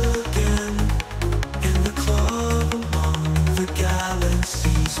once again in the club among the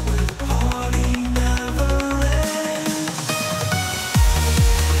galaxies where the party never ends.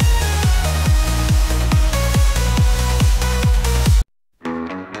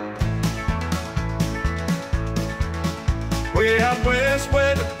 Way out west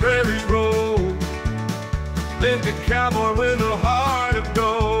where the prairies roll lived a cowboy with a heart of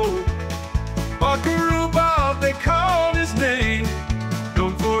gold. Buckaroo Bob, they called his name,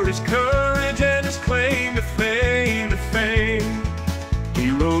 known for his courage and his claim to fame, He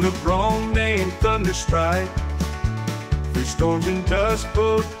rode a bronc named Thunderstrike through storms and dust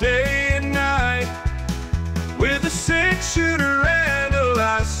both day and night, with a six-shooter and a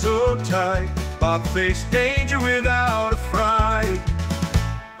lasso tight. Bob faced danger without a fright.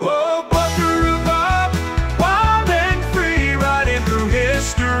 Oh, Buckaroo Bob, wild and free, riding through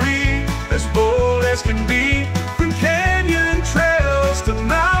history, as bold as can be. From canyon trails to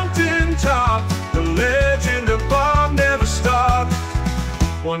mountain tops, the legend of Bob never stopped.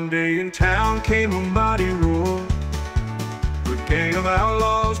 One day in town came a mighty roar, a gang of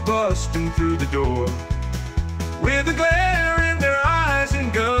outlaws busting through the door. With a glare in their eyes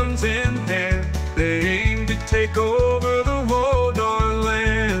and guns in hand, they aimed to take over the whole darn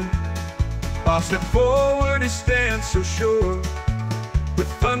land. Bob stepped forward, his stance so sure, with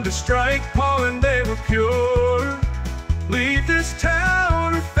Thunderstrike pawing they were pure. Leave this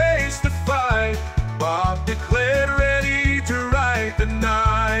town or face the fight, Bob declared, ready to ride the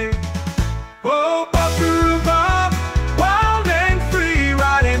night. Oh, Buckaroo Bob, wild and free,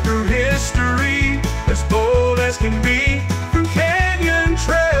 riding through history, as bold as can be. From canyon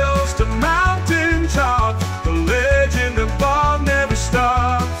trails to mountain tops, the legend of Bob never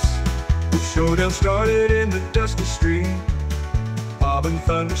stops. The showdown started in the dusty street. Bob and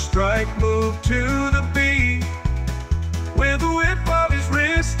Thunderstrike moved to the beat, with a whip of his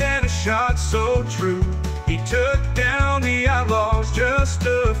wrist and a shot so true. He took down the outlaws, just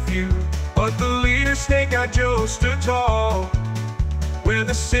a few, but the leader, Snake-Eyed Joe, stood tall. With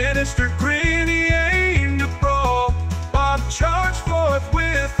a sinister grin, he aimed to brawl. Bob charged forth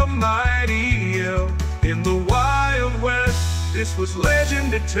with a mighty yell. In the Wild West, this was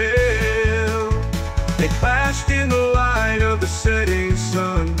legend to tell. They clashed in the light of the setting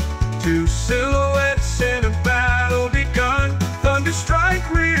sun, two silhouettes in a battle begun. Thunderstrike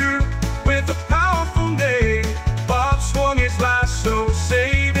reared with a powerful neigh. Bob swung his lasso,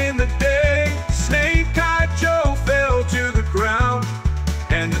 saving the day. Snake-Eyed Joe fell to the ground,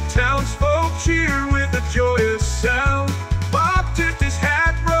 and the townsfolk cheered with a joyous sound. Bob tipped his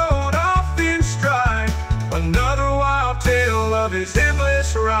hat, rode off in stride, another wild tale of his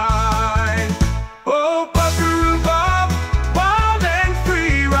endless ride. Oh, Buckaroo Bob, wild and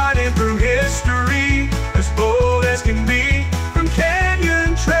free, riding through history, as bold as can be. From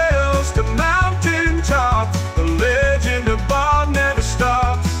canyon trails to mountain tops, the legend of Bob never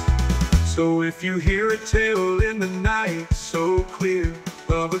stops. So if you hear a tale in the night so clear,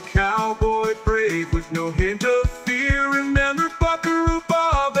 of a cowboy brave with no hint of fear, remember Buckaroo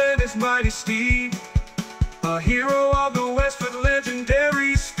Bob and his mighty steed, a hero of the West with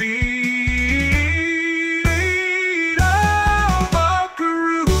legendary speed. Oh,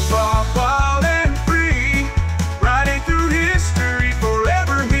 Buckaroo Bob, wild and free, riding through history,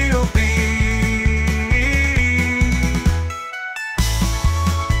 forever he'll be.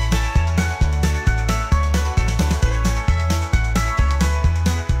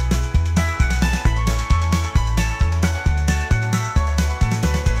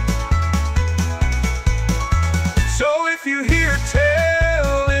 So if you hear a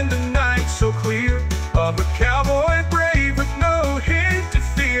tale in the night so clear, of a cowboy brave with no hint of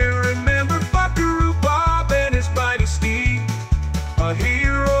fear, remember Buckaroo Bob and his mighty steed, a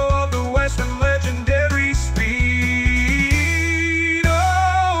hero of the West with legendary speed.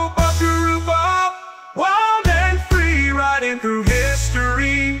 Oh, Buckaroo Bob, wild and free, riding through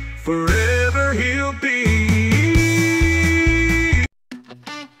history, forever he'll be.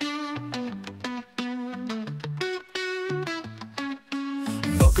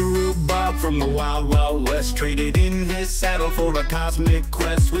 Buckaroo Bob from the Wild Wild West traded in his saddle for a cosmic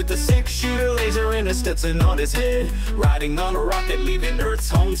quest, with a six-shooter laser and a Stetson on his head, riding on a rocket leaving Earth's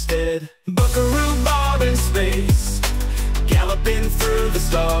homestead. Buckaroo Bob in space, galloped galloping through the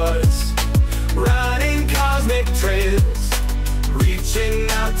stars, riding cosmic trails, reaching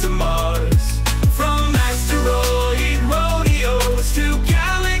out to Mars. From asteroid rodeos to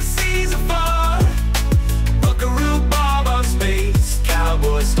galaxies afar, Buckaroo Bob, our space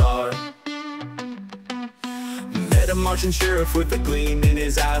cowboy star. Met a Martian sheriff with a gleam in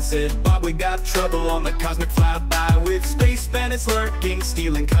his eye, said, "Bob, we got trouble on the cosmic flyby, with space bandits lurking,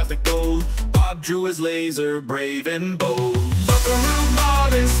 stealing cosmic gold." Bob drew his laser, brave and bold. Buckaroo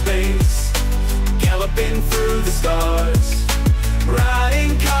Bob in space, galloping through the stars,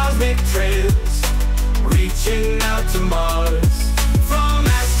 riding cosmic trails, reaching out to Mars. From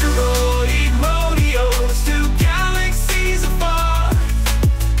asteroid rodeos to galaxies afar,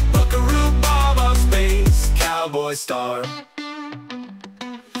 Buckaroo Bob, our space cowboy star.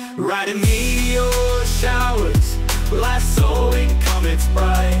 Riding meteor showers, lassoing comets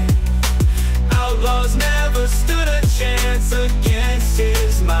bright, outlaws never stood a chance against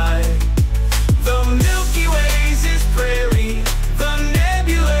his might. The Milky Way's his prairie, the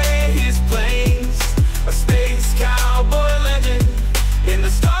nebulae his plains, a space cowboy legend in the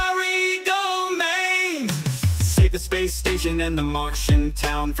starry domain. Saved the space station and the Martian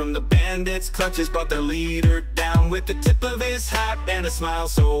town from the bandits' clutches, brought their leader down with the tip of his hat and a smile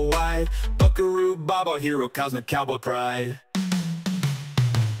so wide. Buckaroo Bob, our hero, cosmic cowboy pride.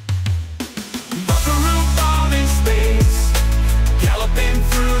 Buckaroo Bob in space, galloping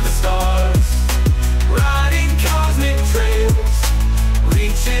through the stars, riding cosmic trails,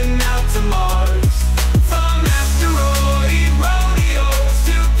 reaching out to Mars. From asteroid rodeos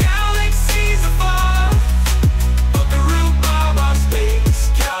to galaxies afar, Buckaroo Bob, our space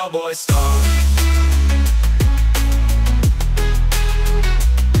cowboy star.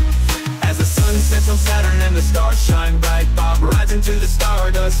 As the sun sets on Saturn and the stars shine bright, Bob rides into the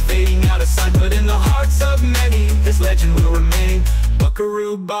stardust, fading out of sight, but in the hearts of many his legend will remain.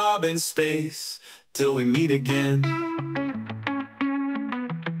 Buckaroo Bob in space, till we meet again.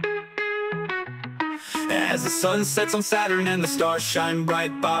 As the sun sets on Saturn and the stars shine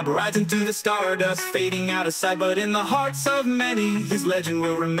bright, Bob rides into the stardust, fading out of sight, but in the hearts of many his legend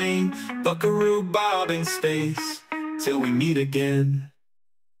will remain. Buckaroo Bob in space, till we meet again.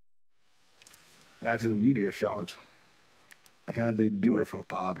 After the meteor showers, I got the beautiful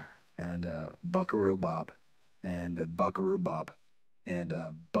Bob and Buckaroo Bob and Buckaroo Bob and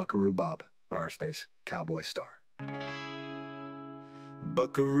Buckaroo Bob, our space cowboy star.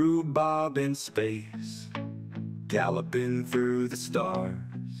 Buckaroo Bob in space, galloping through the stars,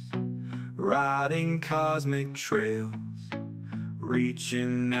 riding cosmic trails,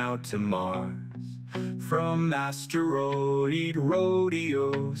 reaching out to Mars. From asteroid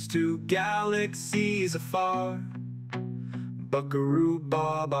rodeos to galaxies afar, Buckaroo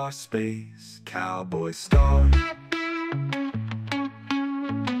Bob, our space cowboy star.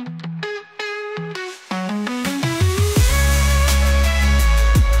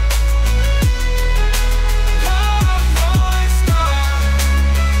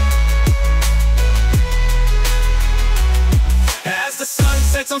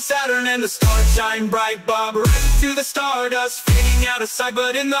 On Saturn and the stars shine bright, Bob rides to the stardust, fading out of sight,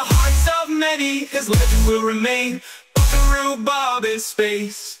 but in the hearts of many his legend will remain. Buckaroo Bob in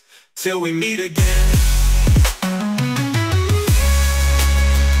space, till we meet again.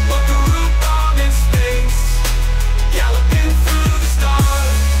 Buckaroo Bob in space, galloping through the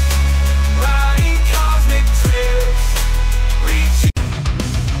stars, riding cosmic trails, reaching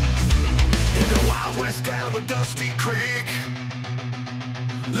In the Wild West down a dusty creek,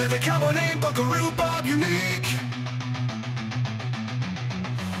 live a cowboy named Buckaroo Bob, unique.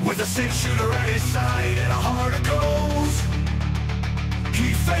 With a six-shooter at his side and a heart of gold,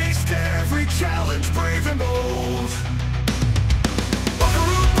 he faced every challenge brave and bold.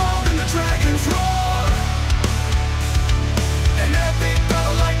 Buckaroo Bob in the dragon's roar, an epic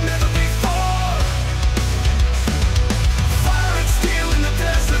battle like never before. Fire and steel in the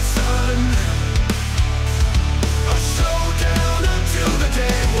desert sun, a showdown until the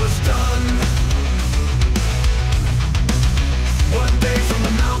day was done. One day from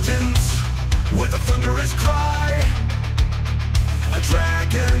the mountains, with a thunderous cry, a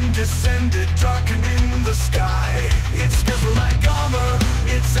dragon descended, darkening the sky. Its skills were like armor,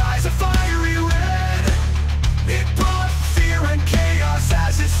 its eyes a fiery red. It brought fear and chaos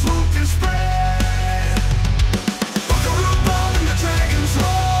as it swooped and spread. Buckaroo Bob in the dragon's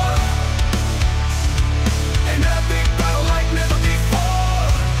roar, an epic battle like never before.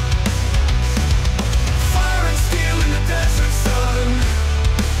 Fire and steel in the desert sun,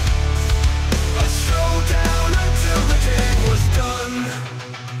 a showdown until the day was done.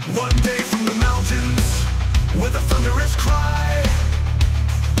 One day from the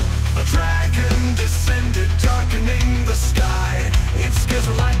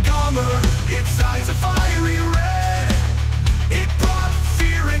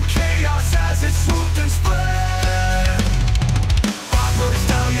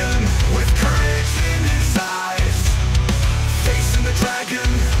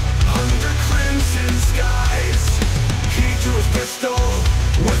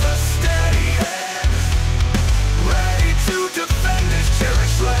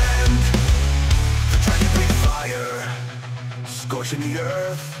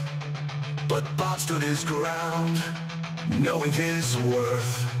But Bob stood his ground, knowing his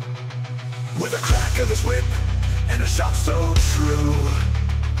worth. With a crack of his whip and a shot so true,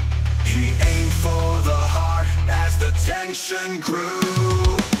 he aimed for the heart as the tension grew.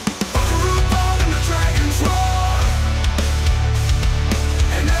 Buckaroo Bob and the dragons roar,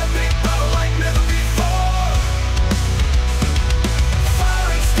 an epic battle like never before. Fire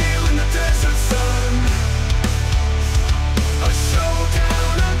and steel in the desert sun, a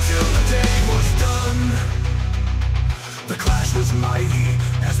showdown until the day was done. The clash was mighty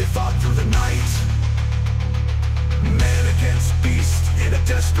as they fought through the night, man against beast in a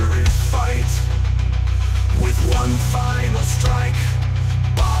desperate fight. With one final strike,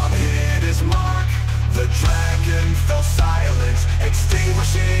 Bob hit his mark. The dragon fell silent,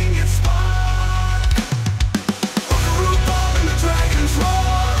 extinguishing its spark. Buckaroo Bob and the dragons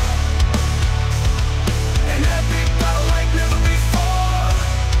roar, an epic battle like never before.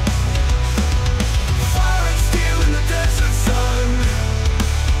 Fire and steel in the desert sun,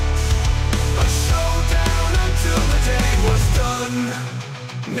 a showdown until the day was done.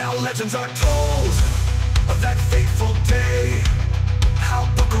 Now legends are told of that fateful day, how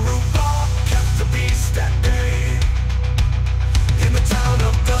Buckaroo Bob kept the beast at bay. In the town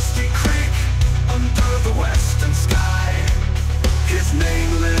of Dusty Creek, under the western sky, his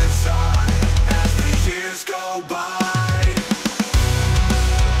name lives on as the years go by.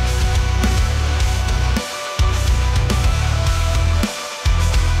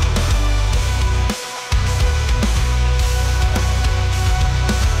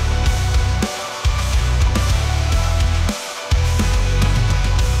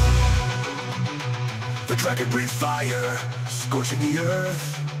 The dragon breathed fire, scorching the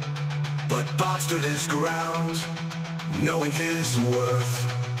earth. But Bob stood his ground, knowing his worth.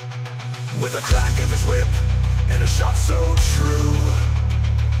 With a crack of his whip and a shot so true,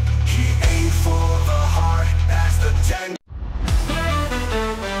 he aimed for the heart as the ten.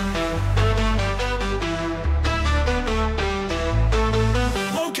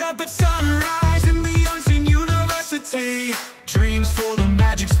 Woke up at sunrise in the unseen university. Dreams full of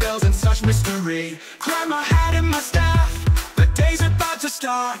magic spells and such mystery. Grab my hat and my staff, the day's about to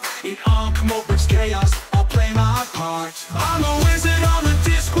start. In Ankh-Morpork's chaos, I'll play my part. I'm a wizard on the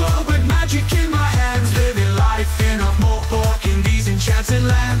Discworld with magic in my hands, living life in Ankh-Morpork in these enchanted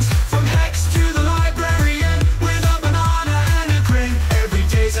lands. From Hex to the librarian, with a banana and a grin. Every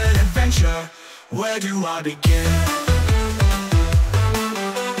day's an adventure, where do I begin?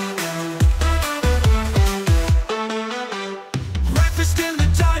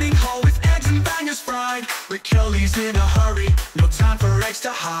 With Kelly's in a hurry, no time for eggs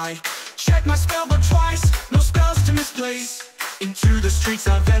to hide. Check my spellbook twice, no spells to misplace. Into the streets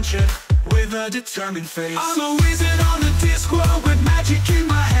I venture, with a determined face. I'm a wizard on the Discworld with magic in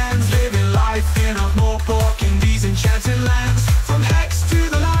my hands, living life in Ankh-Morpork in these enchanted lands. From Hex to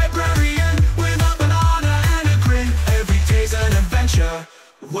the librarian, with a banana and a grin. Every day's an adventure,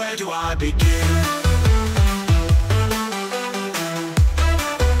 where do I begin?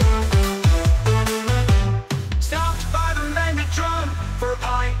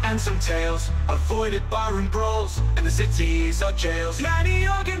 And some tales, avoided barroom brawls, and the cities are jails. Nanny,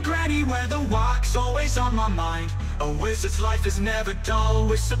 Og, and Granny, where the walk's always on my mind. A wizard's life is never dull,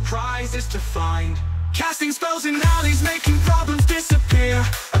 with surprises to find. Casting spells in alleys, making problems disappear.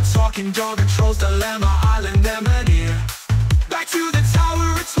 A talking dog, a troll's dilemma, Island Eminem. Back to the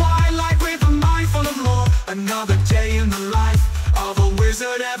tower at twilight, with a mind full of lore. Another day in the life of a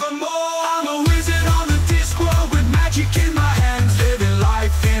wizard evermore. I'm a wizard on the Discworld with magic in my hands, living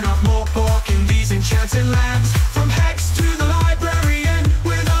life in Ankh-Morpork in these enchanted lands. From Hex to the librarian,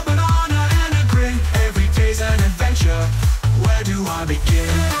 with a banana and a grin. Every day's an adventure, where do I begin?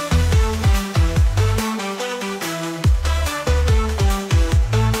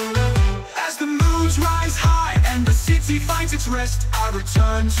 As the moons rise high and the city finds its rest, I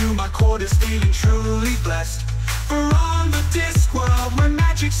return to my quarters feeling truly blessed. For on the Discworld, where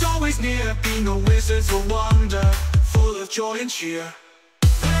magic's always near, being a wizard's a wonder, full of joy and cheer.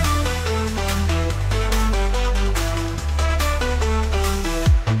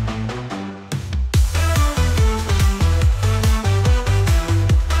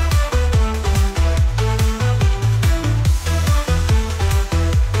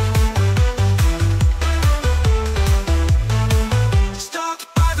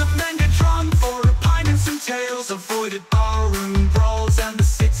 Avoided barroom brawls and the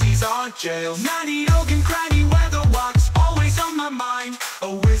cities aren't jails. Nanny, Og, and Granny, where the walk's always on my mind.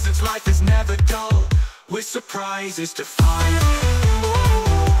 A wizard's life is never dull, with surprises to find.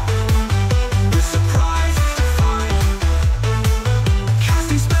 With surprises to find.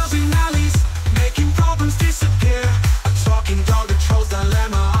 Casting spells in alleys,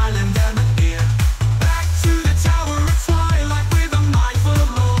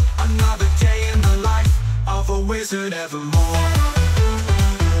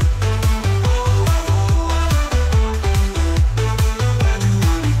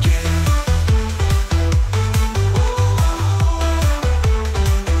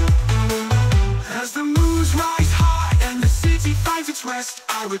 rest,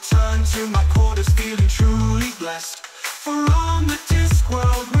 I return to my quarters feeling truly blessed. For on the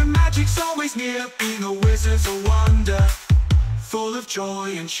Discworld, where magic's always near, being a wizard's a wonder, full of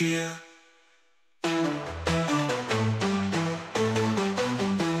joy and cheer.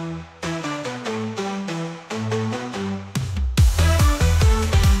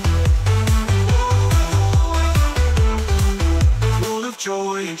 Full of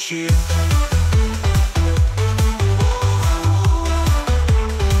joy and cheer.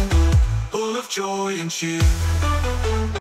 Full of joy and cheer.